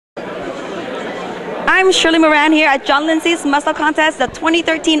I'm Shirley Moran here at John Lindsay's Muscle Contest, the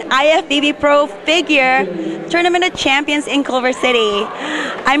 2013 IFBB Pro Figure Tournament of Champions in Culver City.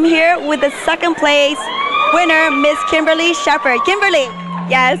 I'm here with the second place winner, Miss Kimberly Sheppard. Kimberly.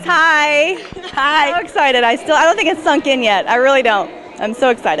 Yes, hi. Hi. So excited. I don't think it's sunk in yet. I really don't. I'm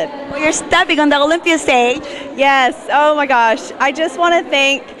so excited. Well, you're stepping on the Olympia stage. Yes. Oh my gosh. I just want to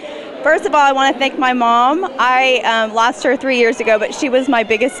thank, first of all, I want to thank my mom. I lost her 3 years ago, but she was my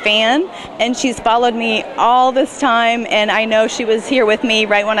biggest fan, and she's followed me all this time, and I know she was here with me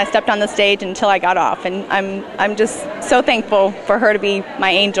right when I stepped on the stage until I got off, and I'm just so thankful for her to be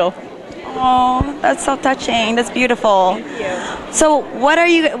my angel. Oh, that's so touching. That's beautiful. Thank you. So what are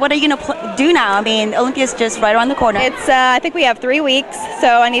you going to do now? I mean, Olympia's just right around the corner. It's I think we have 3 weeks,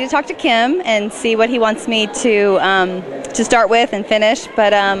 so I need to talk to Kim and see what he wants me to start with and finish.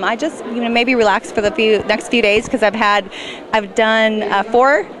 But I just maybe relax for the next few days because I've done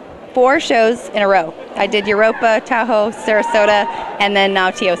four shows in a row. I did Europa, Tahoe, Sarasota, and then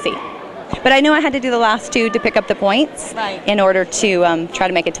now TOC. But I knew I had to do the last 2 to pick up the points in order to try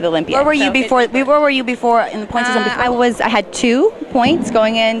to make it to the Olympia. Where were you before? Where were you before in the points system? I had 2 points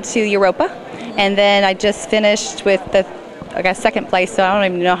going into Europa, and then I just finished with I got second place. So I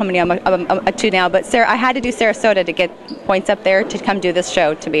don't even know how many I'm up to now. But I had to do Sarasota to get points up there to come do this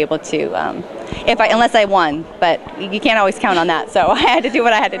show to be able to, unless I won. But you can't always count on that. So I had to do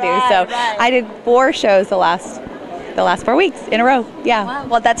what I had to do. So I did 4 shows the last 4 weeks in a row. Yeah. Wow.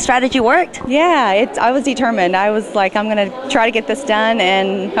 Well, that strategy worked. Yeah, I was determined. I was like, I'm going to try to get this done,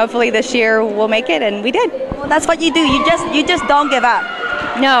 and hopefully this year we'll make it, and we did. Well, that's what you do. You just don't give up.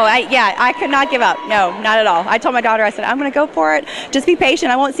 No, I could not give up. No, not at all. I told my daughter, I said, I'm going to go for it. Just be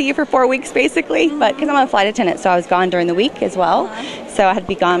patient. I won't see you for 4 weeks, basically, but because I'm a flight attendant, so I was gone during the week as well. So I had to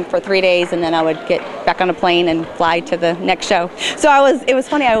be gone for 3 days, and then I would get back on a plane and fly to the next show. So it was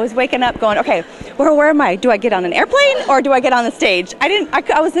funny. I was waking up going, okay, where am I? Do I get on an airplane or do I get on the stage?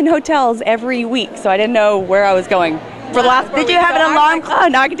 I was in hotels every week, so I didn't know where I was going. For the last did you have an alarm clock? Oh,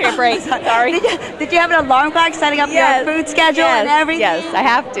 now I can take a break. Sorry. Did you have an alarm clock setting up your food schedule and everything? Yes, I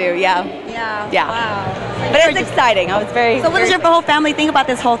have to. Yeah. Wow. But it's exciting. I was very. So what does your whole family think about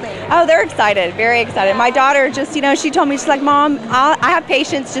this whole thing? Oh, they're excited. Very excited. My daughter just, she told me, she's like, Mom, I have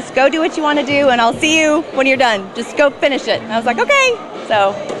patience. Just go do what you want to do, and I'll see you when you're done. Just go finish it. And I was like, okay.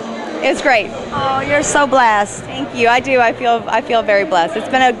 So it was great. Oh, you're so blessed. Thank you. I do. I feel very blessed. It's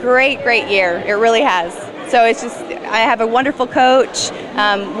been a great year. It really has. So it's just, I have a wonderful coach,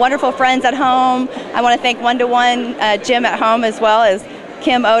 wonderful friends at home. I want to thank One-to-One Jim at home as well as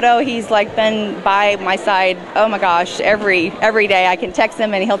Kim Odo. He's been by my side, oh my gosh, every day. I can text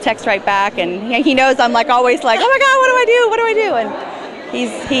him and he'll text right back, and he knows I'm always like, oh my God, what do I do?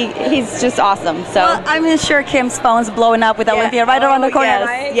 And he's just awesome. So well, I'm sure Kim's phone's blowing up with Olympia right around the corner, yes,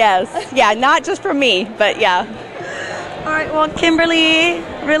 right? Yes, yeah, not just for me, but yeah. All right, well, Kimberly,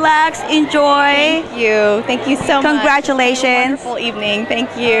 relax, enjoy. Thank you so much. Congratulations. Wonderful evening. Thank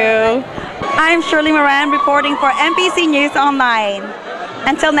you. I'm Shirley Moran reporting for MPC News Online.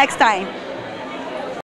 Until next time.